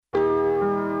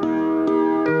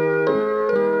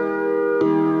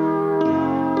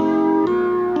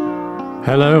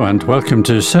Hello and welcome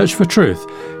to Search for Truth,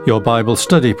 your Bible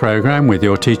study program with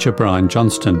your teacher Brian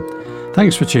Johnston.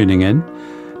 Thanks for tuning in.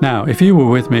 Now, if you were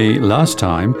with me last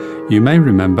time, you may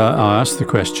remember I asked the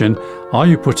question, are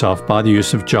you put off by the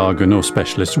use of jargon or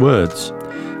specialist words?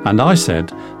 And I said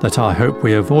that I hope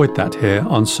we avoid that here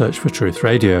on Search for Truth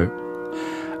Radio.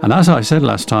 And as I said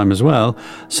last time as well,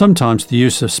 sometimes the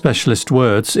use of specialist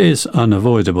words is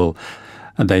unavoidable,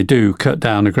 and they do cut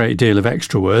down a great deal of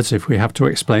extra words if we have to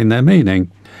explain their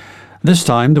meaning. This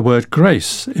time the word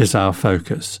grace is our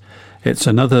focus. It's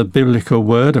another biblical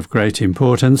word of great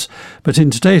importance, but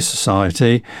in today's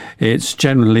society it's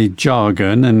generally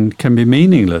jargon and can be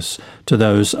meaningless to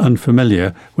those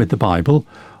unfamiliar with the Bible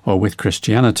or with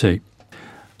Christianity.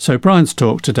 So Brian's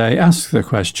talk today asks the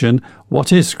question,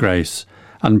 what is grace?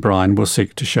 And Brian will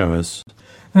seek to show us.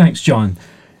 Thanks, John.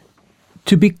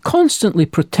 To be constantly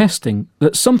protesting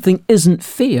that something isn't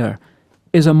fair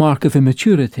is a mark of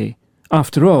immaturity.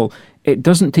 After all, it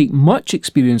doesn't take much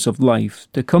experience of life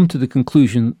to come to the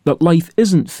conclusion that life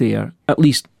isn't fair, at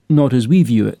least not as we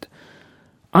view it.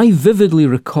 I vividly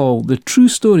recall the true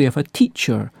story of a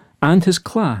teacher and his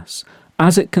class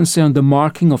as it concerned the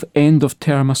marking of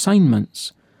end-of-term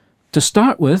assignments. To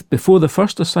start with, before the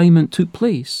first assignment took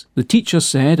place, the teacher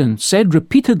said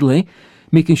repeatedly,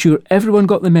 making sure everyone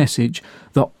got the message,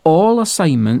 that all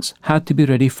assignments had to be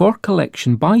ready for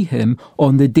collection by him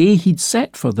on the day he'd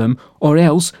set for them, or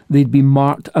else they'd be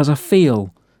marked as a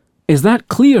fail. "Is that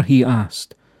clear?" he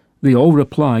asked. They all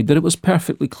replied that it was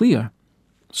perfectly clear.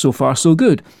 So far so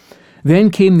good. Then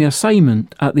came the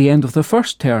assignment at the end of the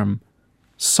first term.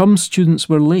 Some students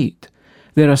were late.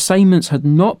 Their assignments had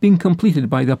not been completed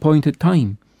by the appointed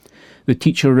time. The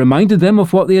teacher reminded them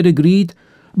of what they had agreed.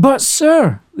 "But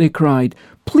sir," they cried,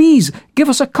 "please give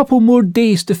us a couple more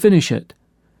days to finish it."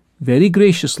 Very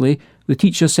graciously, the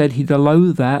teacher said he'd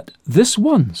allow that this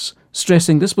once,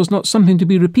 stressing this was not something to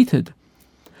be repeated.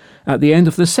 At the end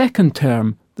of the second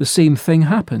term, the same thing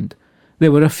happened.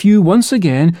 There were a few once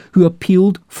again who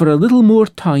appealed for a little more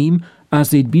time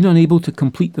as they'd been unable to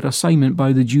complete their assignment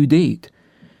by the due date.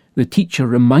 The teacher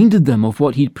reminded them of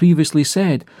what he'd previously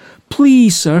said.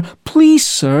 Please,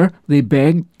 sir, they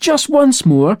begged, just once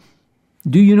more."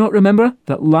 Do you not remember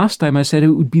that last time I said it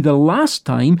would be the last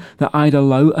time that I'd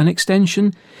allow an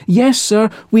extension? "Yes, sir,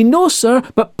 we know, sir,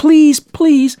 but please."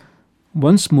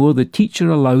 Once more the teacher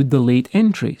allowed the late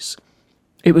entries.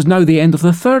 It was now the end of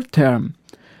the third term.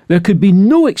 There could be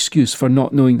no excuse for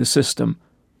not knowing the system.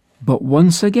 But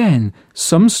once again,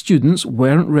 some students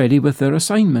weren't ready with their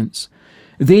assignments.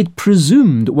 They'd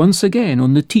presumed once again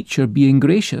on the teacher being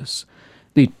gracious.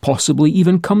 They'd possibly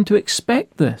even come to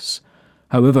expect this.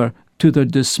 However, to their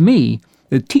dismay,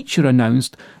 the teacher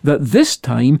announced that this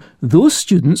time those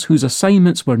students whose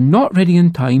assignments were not ready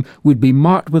in time would be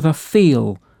marked with a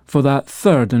fail for that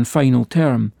third and final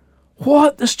term.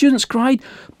 "What?" the students cried.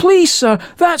 "Please, sir,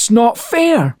 that's not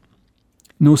fair."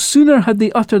 No sooner had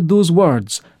they uttered those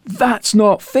words, "That's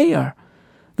not fair,"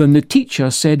 than the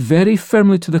teacher said very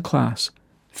firmly to the class,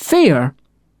 "Fair?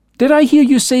 Did I hear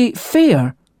you say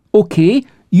fair? Okay,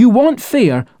 you want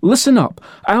fair. Listen up.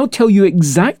 I'll tell you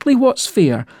exactly what's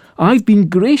fair. I've been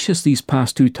gracious these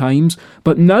past 2 times,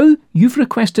 but now you've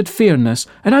requested fairness,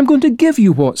 and I'm going to give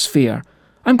you what's fair.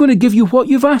 I'm going to give you what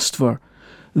you've asked for.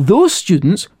 Those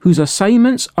students whose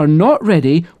assignments are not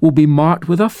ready will be marked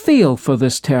with a fail for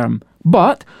this term,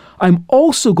 but I'm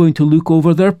also going to look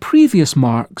over their previous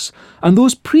marks, and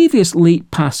those previous late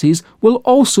passes will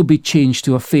also be changed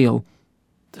to a fail."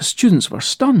 The students were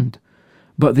stunned,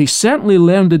 but they certainly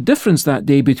learned the difference that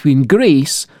day between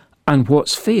grace and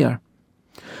what's fair.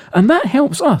 And that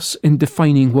helps us in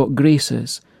defining what grace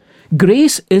is.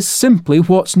 Grace is simply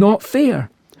what's not fair.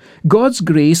 God's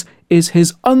grace is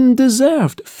his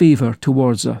undeserved favour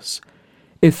towards us.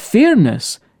 If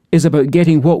fairness is about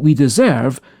getting what we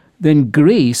deserve, then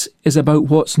grace is about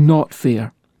what's not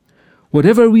fair.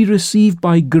 Whatever we receive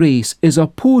by grace is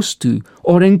opposed to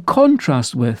or in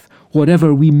contrast with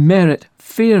whatever we merit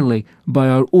fairly by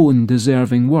our own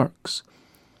deserving works.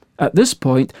 At this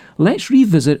point, let's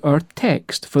revisit our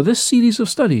text for this series of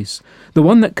studies, the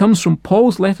one that comes from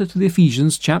Paul's letter to the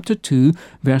Ephesians, chapter 2,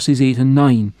 verses 8 and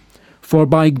 9. "For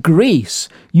by grace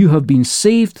you have been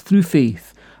saved through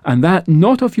faith, and that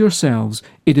not of yourselves,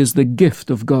 it is the gift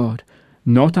of God,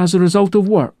 not as a result of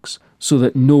works, so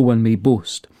that no one may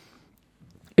boast."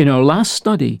 In our last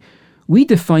study, we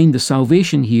defined the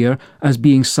salvation here as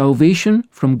being salvation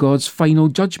from God's final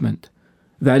judgment.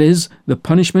 That is, the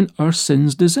punishment our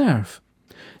sins deserve.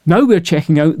 Now we're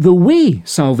checking out the way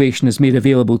salvation is made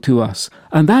available to us,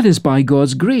 and that is by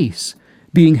God's grace,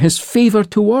 being his favour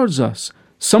towards us,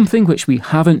 something which we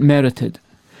haven't merited.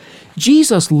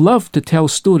 Jesus loved to tell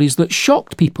stories that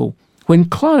shocked people when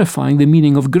clarifying the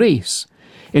meaning of grace.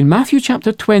 In Matthew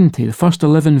chapter 20, the first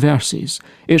 11 verses,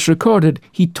 it's recorded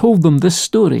he told them this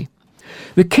story.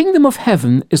 The kingdom of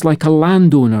heaven is like a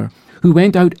landowner who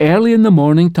went out early in the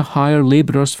morning to hire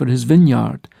labourers for his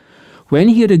vineyard. When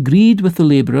he had agreed with the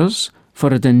labourers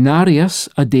for a denarius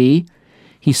a day,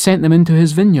 he sent them into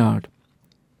his vineyard.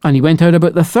 And he went out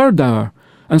about the third hour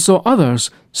and saw others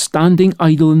standing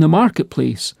idle in the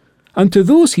marketplace. And to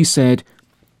those he said,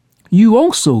 "You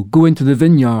also go into the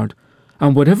vineyard,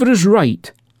 and whatever is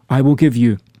right I will give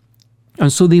you."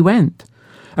 And so they went.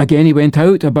 Again he went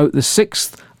out about the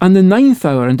 6th and the 9th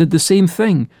hour and did the same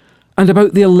thing. And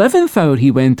about the 11th hour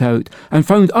he went out and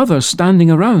found others standing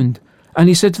around. And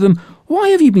he said to them, "Why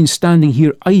have you been standing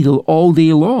here idle all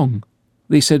day long?"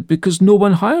 They said, "Because no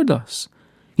one hired us."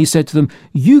 He said to them,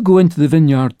 "You go into the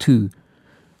vineyard too."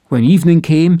 When evening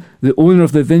came, the owner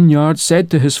of the vineyard said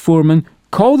to his foreman,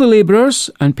 "Call the labourers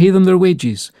and pay them their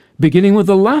wages, beginning with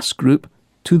the last group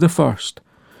to the first."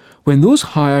 When those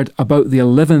hired about the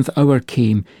 11th hour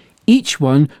came, each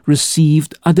one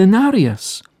received a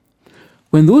denarius.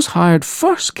 When those hired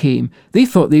first came, they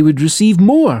thought they would receive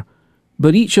more,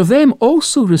 but each of them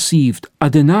also received a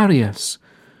denarius.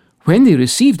 When they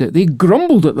received it, they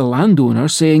grumbled at the landowner,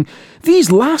 saying,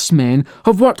 "These last men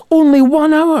have worked only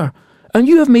 1 hour, and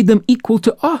you have made them equal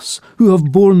to us, who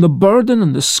have borne the burden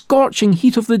and the scorching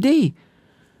heat of the day."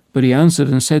 But he answered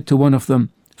and said to one of them,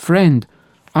 "Friend,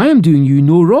 I am doing you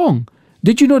no wrong.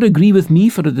 Did you not agree with me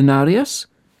for a denarius?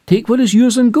 Take what is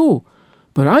yours and go.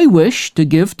 But I wish to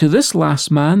give to this last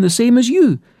man the same as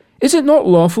you. Is it not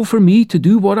lawful for me to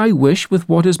do what I wish with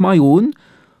what is my own?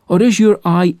 Or is your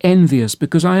eye envious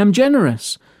because I am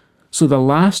generous? So the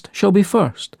last shall be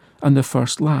first, and the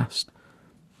first last."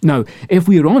 Now, if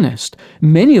we are honest,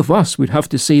 many of us would have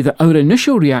to say that our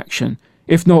initial reaction,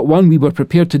 if not one we were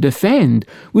prepared to defend,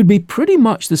 would be pretty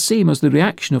much the same as the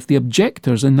reaction of the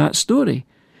objectors in that story.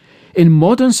 In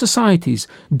modern societies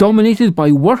dominated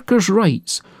by workers'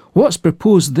 rights, what's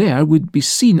proposed there would be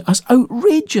seen as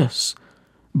outrageous.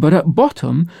 But at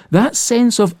bottom, that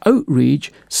sense of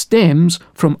outrage stems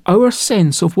from our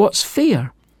sense of what's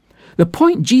fair. The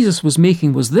point Jesus was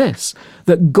making was this,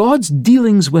 that God's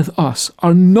dealings with us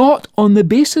are not on the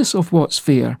basis of what's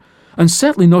fair, and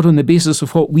certainly not on the basis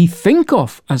of what we think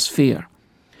of as fair.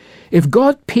 If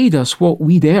God paid us what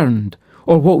we'd earned,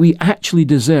 or what we actually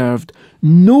deserved,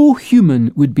 no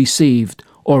human would be saved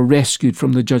or rescued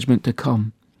from the judgment to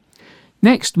come.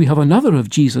 Next, we have another of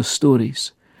Jesus'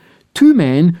 stories. 2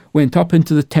 men went up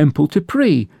into the temple to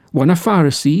pray, one a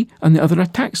Pharisee and the other a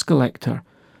tax collector.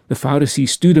 The Pharisee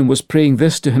stood and was praying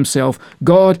this to himself,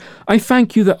 "God, I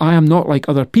thank you that I am not like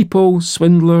other people,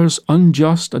 swindlers,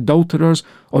 unjust, adulterers,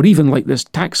 or even like this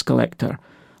tax collector.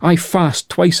 I fast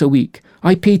twice a week.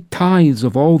 I pay tithes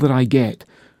of all that I get."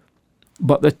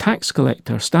 But the tax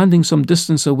collector, standing some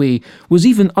distance away, was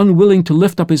even unwilling to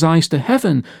lift up his eyes to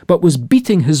heaven, but was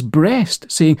beating his breast,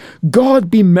 saying, "God,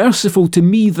 be merciful to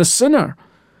me, the sinner."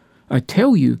 I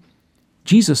tell you,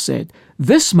 Jesus said,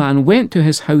 this man went to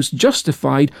his house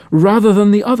justified rather than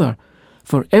the other.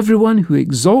 For everyone who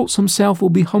exalts himself will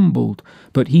be humbled,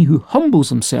 but he who humbles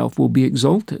himself will be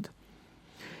exalted.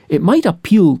 It might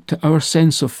appeal to our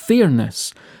sense of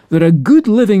fairness that a good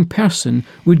living person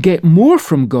would get more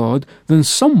from God than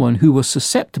someone who was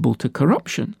susceptible to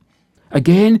corruption.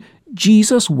 Again,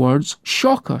 Jesus' words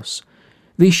shock us.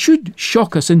 They should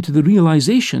shock us into the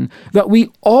realization that we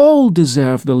all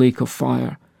deserve the lake of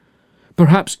fire.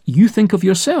 Perhaps you think of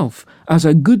yourself as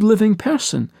a good living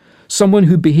person, someone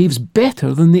who behaves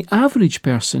better than the average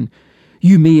person.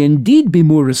 You may indeed be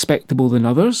more respectable than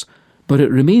others, but it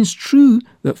remains true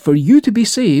that for you to be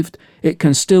saved, it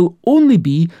can still only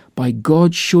be by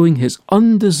God showing his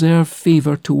undeserved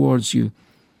favour towards you.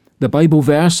 The Bible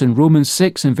verse in Romans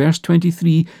 6 and verse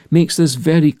 23 makes this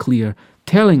very clear,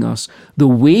 telling us the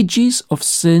wages of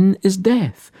sin is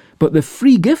death, but the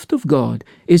free gift of God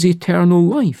is eternal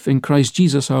life in Christ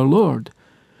Jesus our Lord.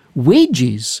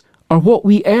 Wages are what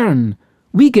we earn.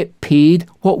 We get paid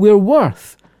what we're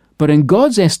worth. But in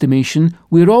God's estimation,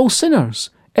 we're all sinners,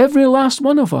 every last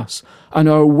one of us, and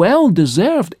our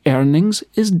well-deserved earnings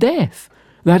is death.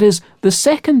 That is, the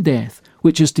second death,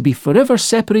 which is to be forever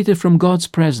separated from God's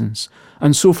presence,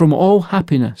 and so from all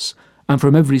happiness and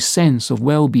from every sense of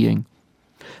well-being.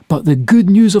 But the good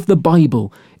news of the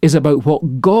Bible is about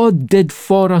what God did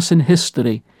for us in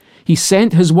history. He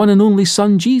sent his one and only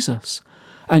Son, Jesus.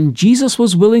 And Jesus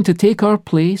was willing to take our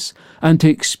place and to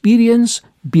experience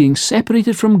being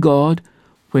separated from God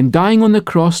when dying on the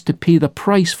cross to pay the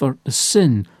price for the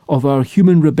sin of our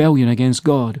human rebellion against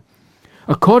God.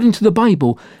 According to the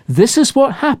Bible, this is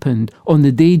what happened on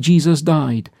the day Jesus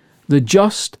died. The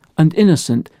just and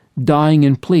innocent dying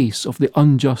in place of the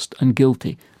unjust and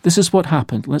guilty. This is what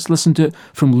happened. Let's listen to it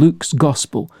from Luke's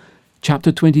Gospel,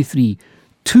 chapter 23.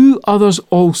 2 others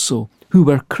also, who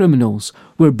were criminals,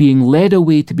 were being led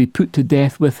away to be put to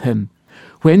death with him.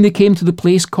 When they came to the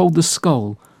place called the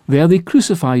Skull, there they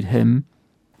crucified him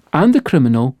and the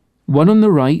criminal, one on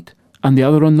the right and the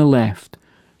other on the left.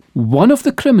 One of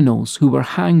the criminals who were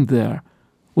hanged there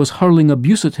was hurling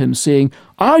abuse at him, saying,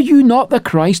 "Are you not the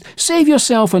Christ? Save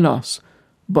yourself and us."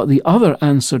 But the other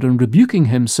answered and rebuking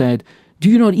him said, "Do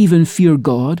you not even fear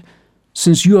God,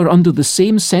 since you are under the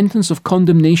same sentence of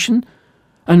condemnation?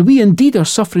 And we indeed are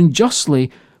suffering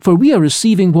justly, for we are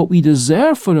receiving what we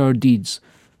deserve for our deeds.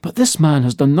 But this man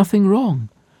has done nothing wrong."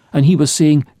 And he was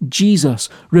saying, "Jesus,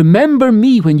 remember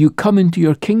me when you come into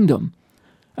your kingdom."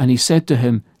 And he said to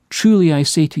him, "Truly I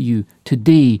say to you,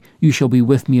 today you shall be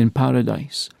with me in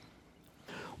paradise."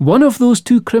 One of those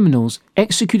 2 criminals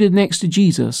executed next to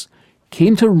Jesus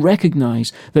came to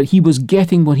recognize that he was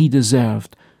getting what he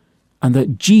deserved, and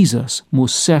that Jesus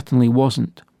most certainly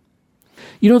wasn't.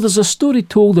 You know, there's a story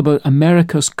told about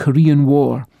America's Korean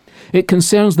War. It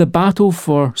concerns the battle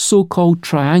for so-called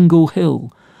Triangle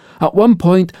Hill. At one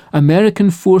point, American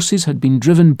forces had been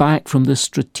driven back from this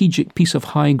strategic piece of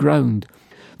high ground.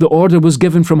 The order was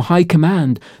given from high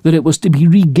command that it was to be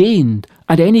regained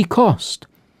at any cost.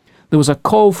 There was a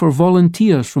call for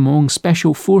volunteers from among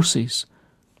special forces.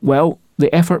 Well,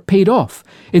 the effort paid off,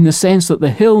 in the sense that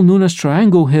the hill known as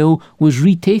Triangle Hill was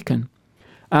retaken.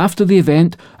 After the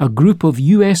event, a group of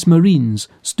US Marines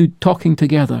stood talking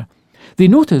together. They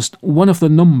noticed one of the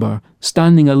number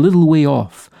standing a little way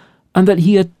off, and that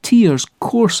he had tears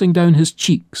coursing down his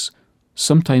cheeks.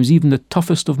 Sometimes even the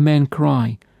toughest of men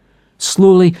cry.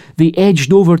 Slowly they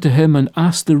edged over to him and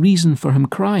asked the reason for him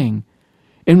crying.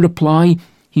 In reply,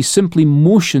 he simply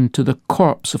motioned to the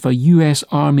corpse of a US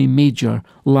Army major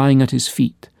lying at his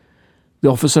feet. The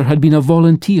officer had been a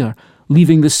volunteer,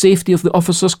 leaving the safety of the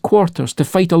officer's quarters to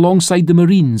fight alongside the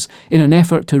Marines in an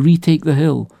effort to retake the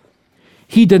hill.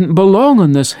 He didn't belong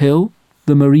on this hill,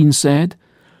 the Marine said,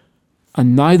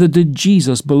 and neither did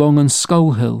Jesus belong on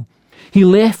Skull Hill. He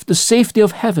left the safety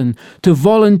of heaven to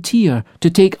volunteer to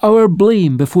take our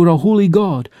blame before a holy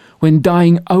God when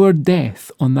dying our death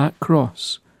on that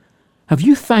cross. Have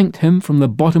you thanked him from the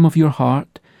bottom of your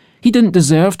heart? He didn't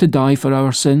deserve to die for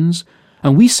our sins,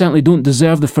 and we certainly don't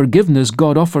deserve the forgiveness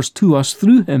God offers to us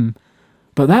through him.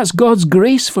 But that's God's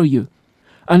grace for you.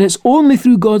 And it's only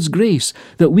through God's grace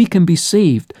that we can be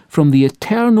saved from the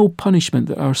eternal punishment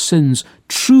that our sins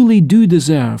truly do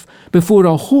deserve before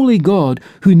a holy God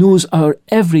who knows our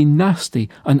every nasty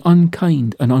and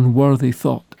unkind and unworthy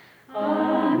thought.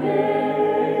 Amazing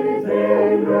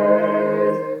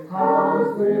grace,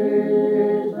 how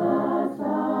sweet the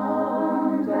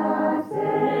sound that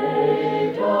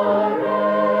saved a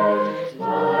wretch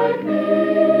like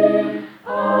me. I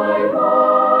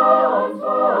once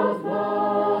was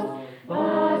lost,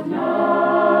 but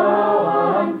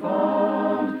now I'm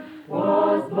found.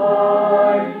 Was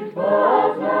blind,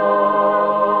 but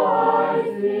now I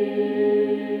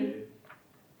see.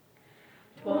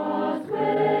 'Twas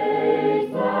grace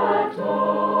that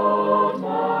taught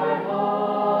my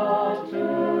heart to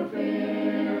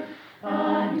fear,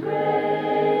 and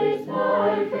grace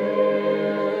my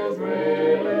fears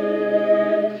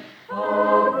relieved.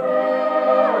 How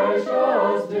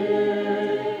precious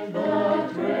did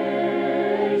that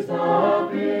grace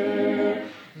appear,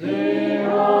 the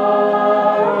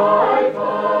hour I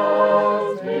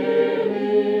first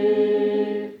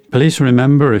believed. Please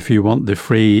remember, if you want the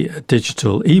free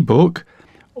digital ebook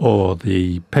or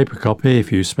the paper copy,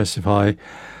 if you specify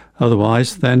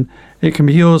otherwise, then it can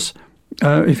be yours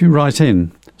if you write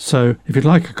in. So if you'd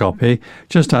like a copy,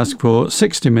 just ask for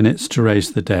 60 minutes to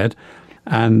raise the dead.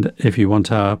 And if you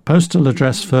want our postal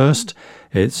address first,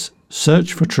 it's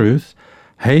Search for Truth,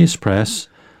 Hayes Press,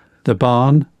 The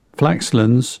Barn,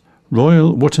 Flaxlands,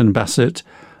 Royal Wootton Bassett,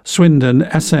 Swindon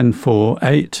SN4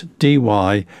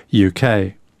 8DY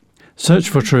UK. Search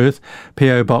for Truth,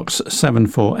 PO Box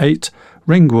 748,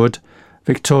 Ringwood,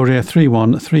 Victoria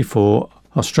 3134,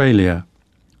 Australia.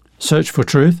 Search for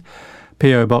Truth,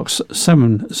 PO Box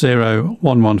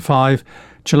 70115,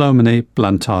 Chilomini,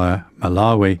 Blantyre,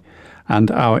 Malawi. And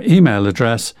our email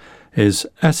address is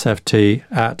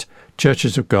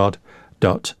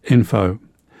sft@churchesofgod.info.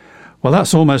 Well,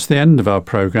 that's almost the end of our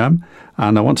programme,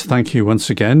 and I want to thank you once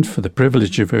again for the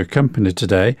privilege of your company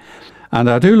today. And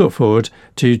I do look forward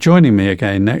to you joining me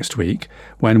again next week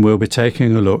when we'll be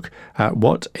taking a look at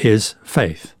what is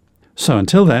faith. So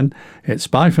until then, it's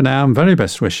bye for now and very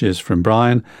best wishes from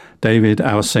Brian, David,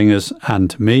 our singers,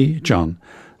 and me, John.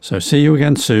 So see you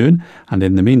again soon, and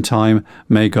in the meantime,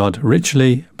 may God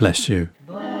richly bless you.